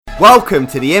Welcome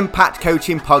to the Impact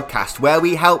Coaching Podcast, where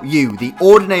we help you, the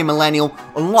ordinary millennial,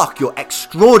 unlock your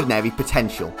extraordinary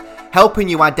potential, helping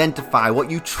you identify what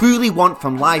you truly want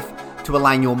from life to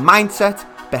align your mindset,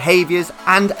 behaviours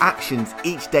and actions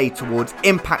each day towards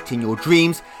impacting your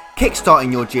dreams,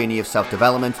 kickstarting your journey of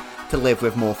self-development to live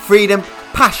with more freedom,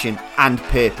 passion and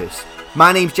purpose.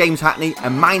 My name's James Hackney, a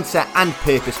mindset and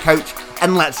purpose coach,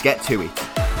 and let's get to it.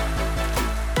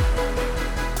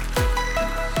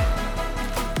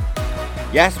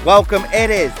 Yes, welcome. It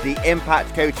is the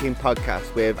Impact Coaching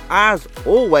Podcast with, as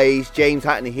always, James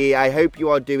Hackney here. I hope you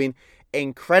are doing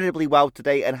incredibly well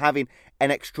today and having an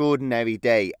extraordinary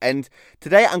day. And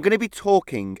today I'm going to be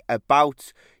talking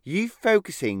about you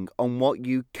focusing on what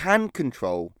you can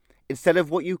control instead of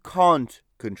what you can't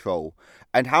control,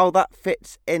 and how that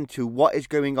fits into what is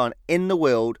going on in the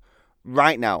world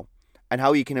right now, and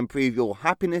how you can improve your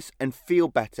happiness and feel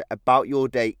better about your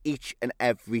day each and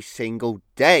every single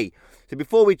day. So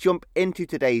before we jump into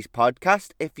today's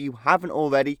podcast, if you haven't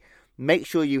already, make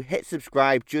sure you hit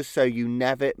subscribe just so you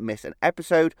never miss an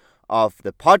episode of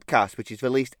the podcast, which is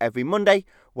released every Monday,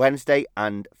 Wednesday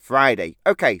and Friday.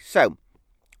 Okay, so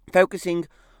focusing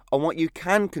on what you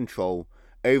can control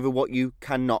over what you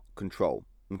cannot control.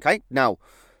 Okay, now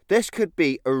this could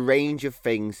be a range of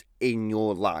things in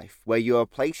your life where you are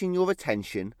placing your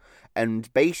attention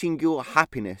and basing your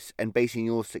happiness and basing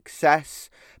your success,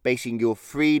 basing your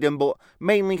freedom, but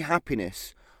mainly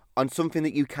happiness on something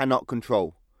that you cannot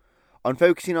control. On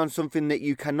focusing on something that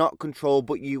you cannot control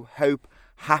but you hope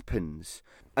happens.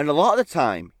 And a lot of the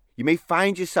time, you may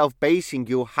find yourself basing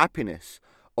your happiness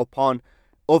upon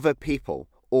other people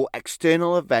or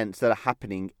external events that are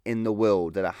happening in the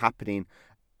world, that are happening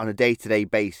on a day-to-day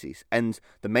basis. And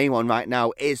the main one right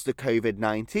now is the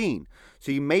COVID-19.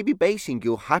 So you may be basing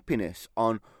your happiness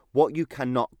on what you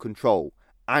cannot control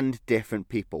and different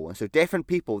people. And so different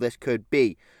people, this could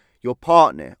be your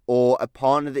partner or a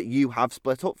partner that you have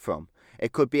split up from.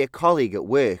 It could be a colleague at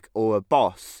work or a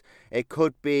boss. It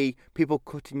could be people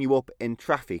cutting you up in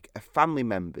traffic, family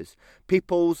members,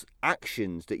 people's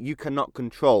actions that you cannot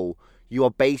control, you are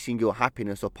basing your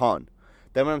happiness upon.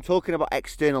 Then when I'm talking about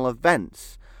external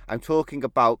events, I'm talking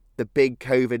about the big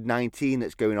COVID-19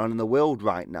 that's going on in the world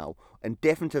right now and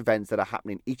different events that are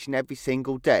happening each and every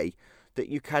single day that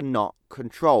you cannot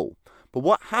control. But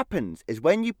what happens is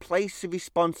when you place the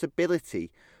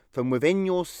responsibility from within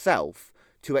yourself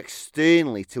to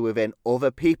externally to within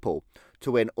other people,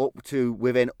 to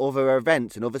within other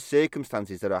events and other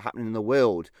circumstances that are happening in the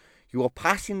world, you are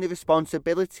passing the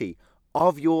responsibility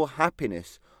of your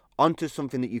happiness onto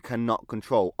something that you cannot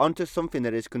control, onto something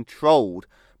that is controlled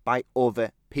by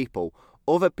other people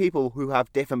who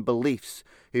have different beliefs,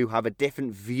 who have a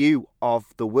different view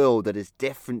of the world that is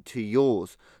different to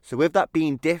yours. So with that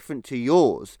being different to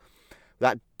yours,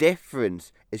 that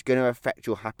difference is going to affect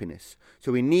your happiness.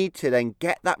 So we need to then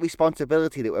get that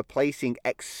responsibility that we're placing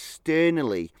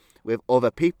externally with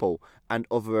other people and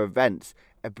other events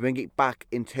and bring it back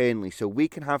internally so we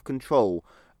can have control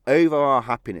over our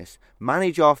happiness,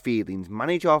 manage our feelings,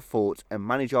 manage our thoughts and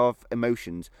manage our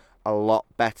emotions a lot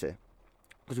better.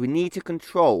 Because we need to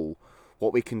control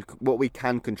what we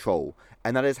can control,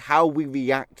 and that is how we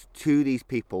react to these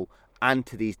people and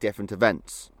to these different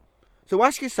events. So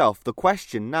ask yourself the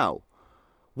question now,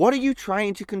 what are you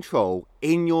trying to control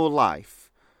in your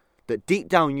life that deep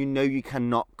down you know you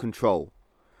cannot control?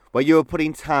 Where you are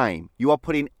putting time, you are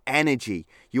putting energy,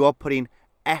 you are putting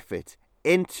effort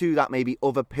into that maybe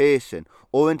other person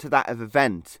or into that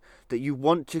event that you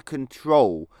want to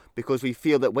control, because we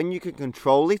feel that when you can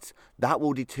control it, that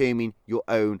will determine your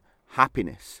own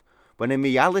happiness. When in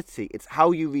reality, it's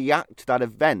how you react to that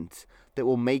event that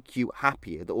will make you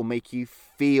happier, that will make you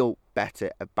feel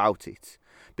better about it.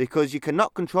 Because you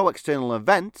cannot control external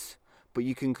events, but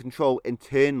you can control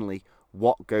internally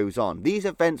what goes on. These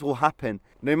events will happen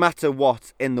no matter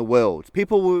what in the world.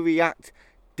 People will react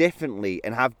differently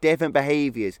and have different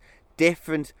behaviours,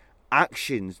 different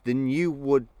actions than you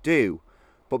would do.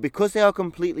 But because they are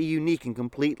completely unique and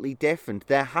completely different,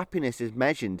 their happiness is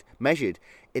measured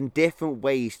in different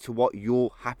ways to what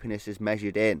your happiness is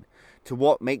measured in. To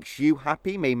what makes you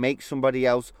happy may make somebody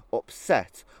else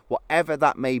upset, whatever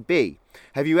that may be.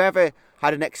 Have you ever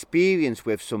had an experience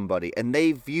with somebody and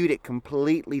they viewed it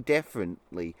completely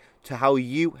differently to how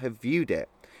you have viewed it?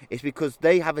 It's because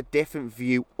they have a different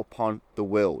view upon the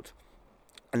world.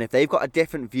 And if they've got a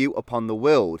different view upon the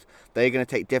world, they're going to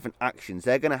take different actions.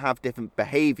 They're going to have different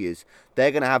behaviours. They're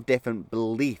going to have different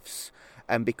beliefs.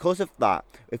 And because of that,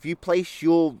 if you place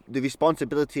the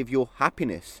responsibility of your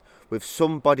happiness with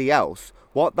somebody else,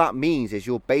 what that means is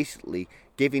you're basically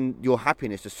giving your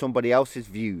happiness to somebody else's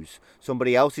views,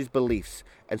 somebody else's beliefs,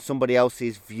 and somebody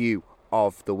else's view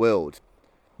of the world.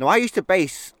 Now, I used to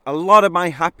base a lot of my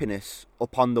happiness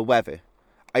upon the weather.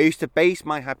 I used to base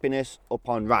my happiness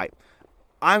upon, right,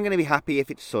 I'm going to be happy if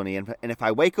it's sunny, and if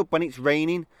I wake up when it's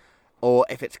raining, or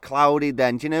if it's cloudy,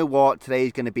 then do you know what?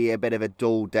 Today's going to be a bit of a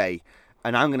dull day,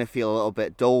 and I'm going to feel a little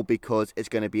bit dull because it's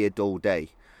going to be a dull day.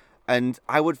 And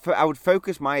I would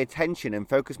focus my attention and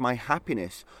focus my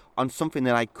happiness on something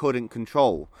that I couldn't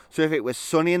control. So if it was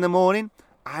sunny in the morning,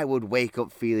 I would wake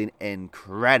up feeling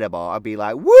incredible. I'd be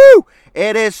like, woo,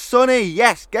 it is sunny,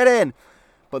 yes, get in.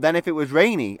 But then if it was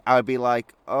rainy, I would be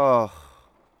like, oh,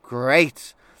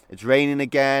 great, it's raining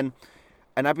again.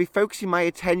 And I'd be focusing my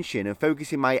attention and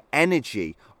focusing my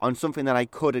energy on something that I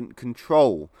couldn't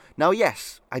control. Now,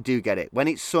 yes, I do get it. When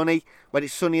it's sunny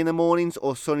in the mornings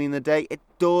or sunny in the day, it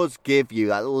does give you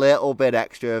that little bit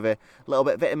extra of a little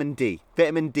bit of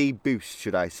vitamin D boost,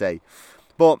 should I say.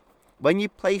 But when you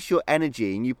place your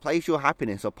energy and you place your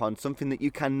happiness upon something that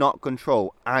you cannot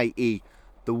control, i.e.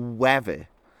 the weather,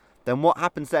 then what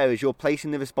happens there is you're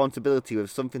placing the responsibility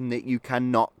of something that you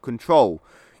cannot control.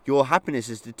 Your happiness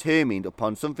is determined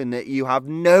upon something that you have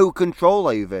no control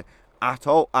over at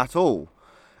all.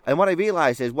 And what I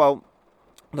realised is, well,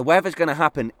 the weather's going to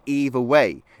happen either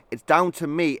way. It's down to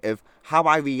me of how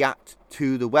I react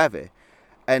to the weather.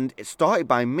 And it started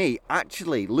by me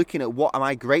actually looking at what am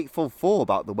I grateful for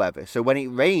about the weather. So when it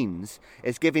rains,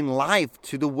 it's giving life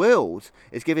to the world.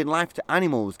 It's giving life to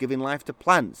animals, giving life to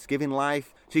plants, giving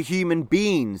life to human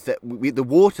beings, the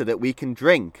water that we can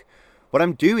drink. What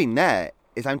I'm doing there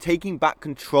is I'm taking back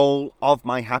control of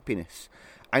my happiness.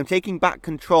 I'm taking back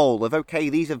control of, okay,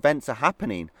 these events are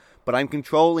happening, but I'm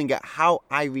controlling at how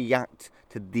I react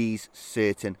to these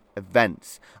certain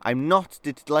events. I'm not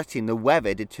letting the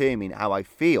weather determine how I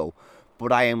feel,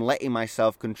 but I am letting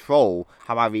myself control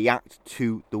how I react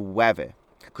to the weather.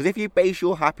 Because if you base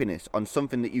your happiness on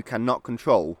something that you cannot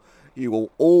control, you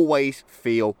will always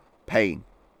feel pain.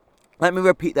 Let me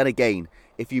repeat that again.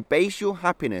 If you base your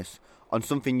happiness on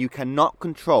something you cannot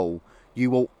control, you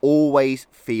will always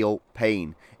feel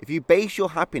pain. If you base your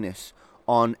happiness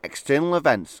on external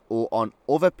events or on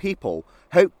other people,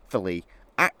 hopefully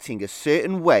acting a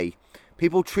certain way,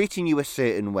 people treating you a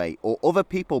certain way, or other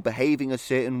people behaving a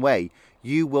certain way,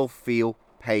 you will feel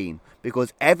pain.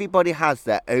 Because everybody has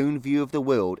their own view of the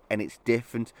world and it's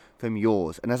different from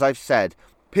yours. And as I've said,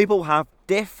 people have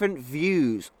different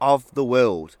views of the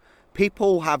world.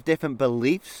 People have different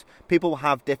beliefs. People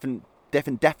have different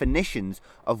definitions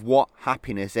of what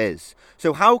happiness is.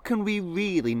 So how can we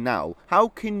really now, how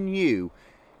can you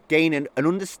gain an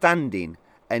understanding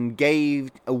and gain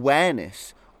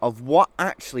awareness of what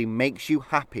actually makes you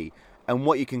happy and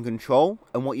what you can control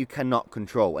and what you cannot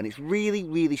control? And it's really,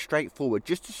 really straightforward.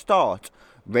 Just to start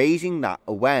raising that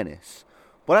awareness,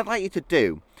 what I'd like you to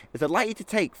do is I'd like you to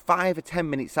take 5 or 10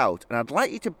 minutes out and I'd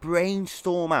like you to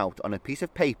brainstorm out on a piece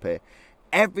of paper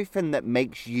everything that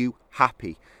makes you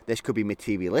happy. This could be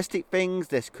materialistic things,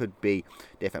 this could be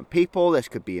different people, this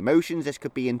could be emotions, this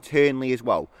could be internally as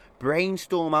well.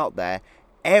 Brainstorm out there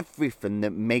everything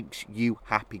that makes you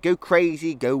happy. Go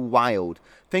crazy, go wild.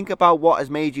 Think about what has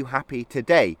made you happy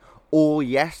today or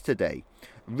yesterday.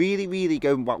 Really, really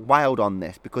go wild on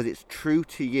this because it's true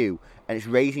to you and it's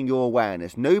raising your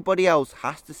awareness. Nobody else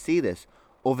has to see this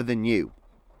other than you.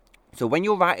 So when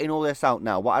you're writing all this out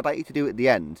now, what I'd like you to do at the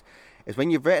end is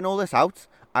when you've written all this out,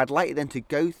 I'd like you then to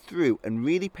go through and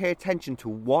really pay attention to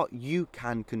what you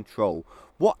can control.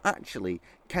 What actually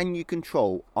can you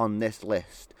control on this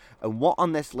list? And what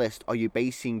on this list are you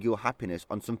basing your happiness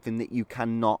on something that you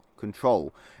cannot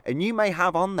control? And you may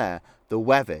have on there the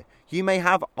weather. You may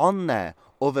have on there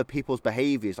other people's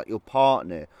behaviours like your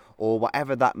partner or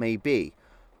whatever that may be.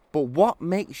 But what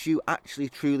makes you actually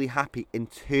truly happy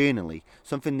internally?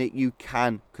 Something that you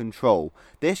can control.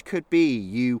 This could be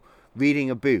you reading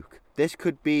a book. This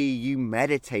could be you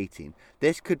meditating.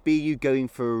 This could be you going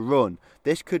for a run.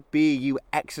 This could be you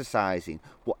exercising.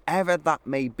 Whatever that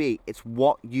may be, it's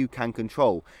what you can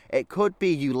control. It could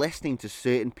be you listening to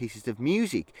certain pieces of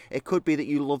music. It could be that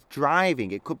you love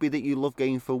driving. It could be that you love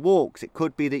going for walks. It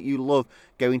could be that you love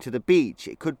going to the beach.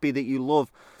 It could be that you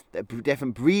love the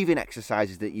different breathing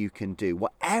exercises that you can do.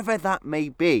 Whatever that may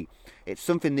be, it's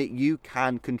something that you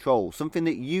can control. Something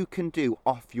that you can do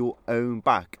off your own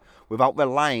back, without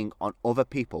relying on other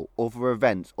people, other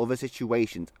events, other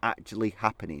situations actually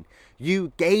happening.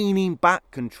 You gaining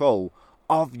back control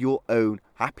of your own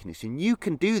happiness. And you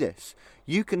can do this.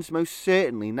 You can most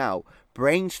certainly now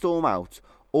brainstorm out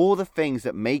all the things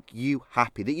that make you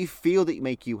happy, that you feel that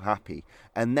make you happy,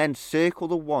 and then circle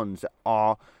the ones that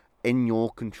are in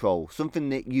your control, something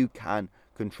that you can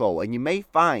control. And you may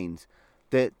find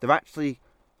that they're actually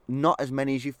not as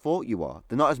many as you thought you are.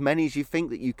 They're not as many as you think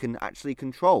that you can actually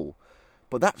control.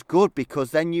 But that's good,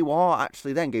 because then you are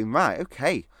actually then going, right,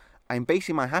 okay, I'm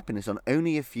basing my happiness on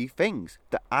only a few things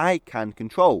that I can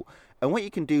control. And what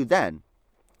you can do then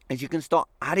is you can start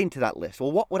adding to that list.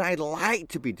 Well, what would I like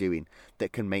to be doing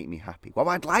that can make me happy? Well,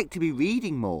 I'd like to be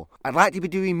reading more. I'd like to be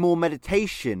doing more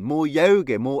meditation, more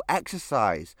yoga, more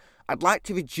exercise. I'd like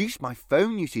to reduce my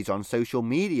phone usage on social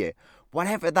media.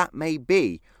 Whatever that may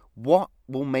be, what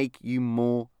will make you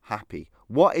more happy?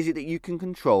 What is it that you can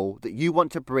control, that you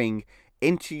want to bring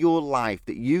into your life,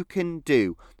 that you can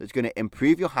do, that's going to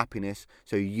improve your happiness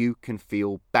so you can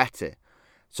feel better?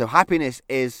 So happiness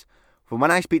is, from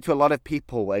when I speak to a lot of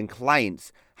people and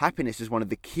clients, happiness is one of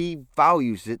the key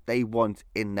values that they want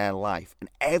in their life. And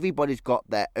everybody's got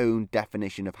their own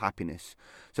definition of happiness.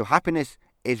 So happiness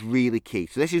is really key.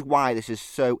 So this is why this is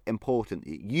so important.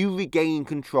 You regain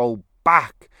control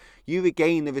back. You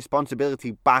regain the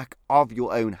responsibility back of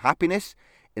your own happiness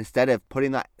instead of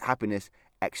putting that happiness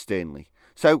externally.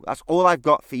 So that's all I've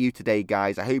got for you today,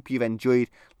 guys. I hope you've enjoyed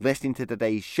listening to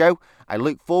today's show. I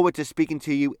look forward to speaking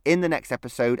to you in the next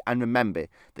episode. And remember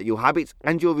that your habits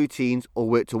and your routines will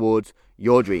work towards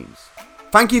your dreams.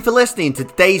 Thank you for listening to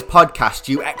today's podcast,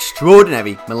 you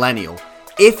extraordinary millennial.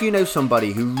 If you know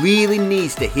somebody who really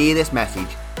needs to hear this message,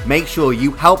 make sure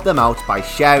you help them out by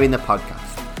sharing the podcast.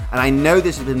 And I know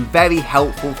this has been very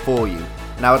helpful for you.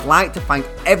 And I would like to thank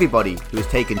everybody who has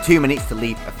taken 2 minutes to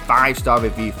leave a 5-star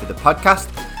review for the podcast.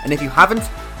 And if you haven't,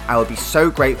 I would be so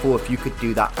grateful if you could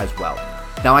do that as well.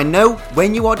 Now, I know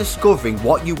when you are discovering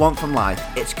what you want from life,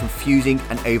 it's confusing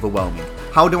and overwhelming.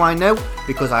 How do I know?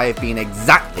 Because I have been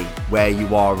exactly where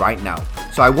you are right now.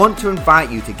 So I want to invite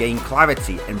you to gain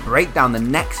clarity and break down the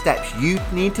next steps you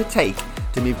need to take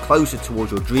to move closer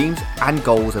towards your dreams and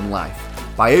goals in life,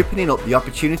 by opening up the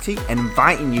opportunity and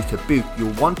inviting you to book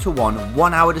your one-to-one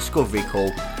 1-hour discovery call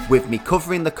with me,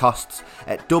 covering the costs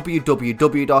at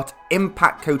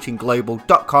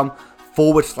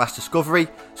www.impactcoachingglobal.com/discovery,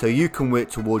 so you can work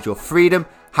towards your freedom,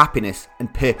 happiness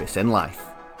and purpose in life.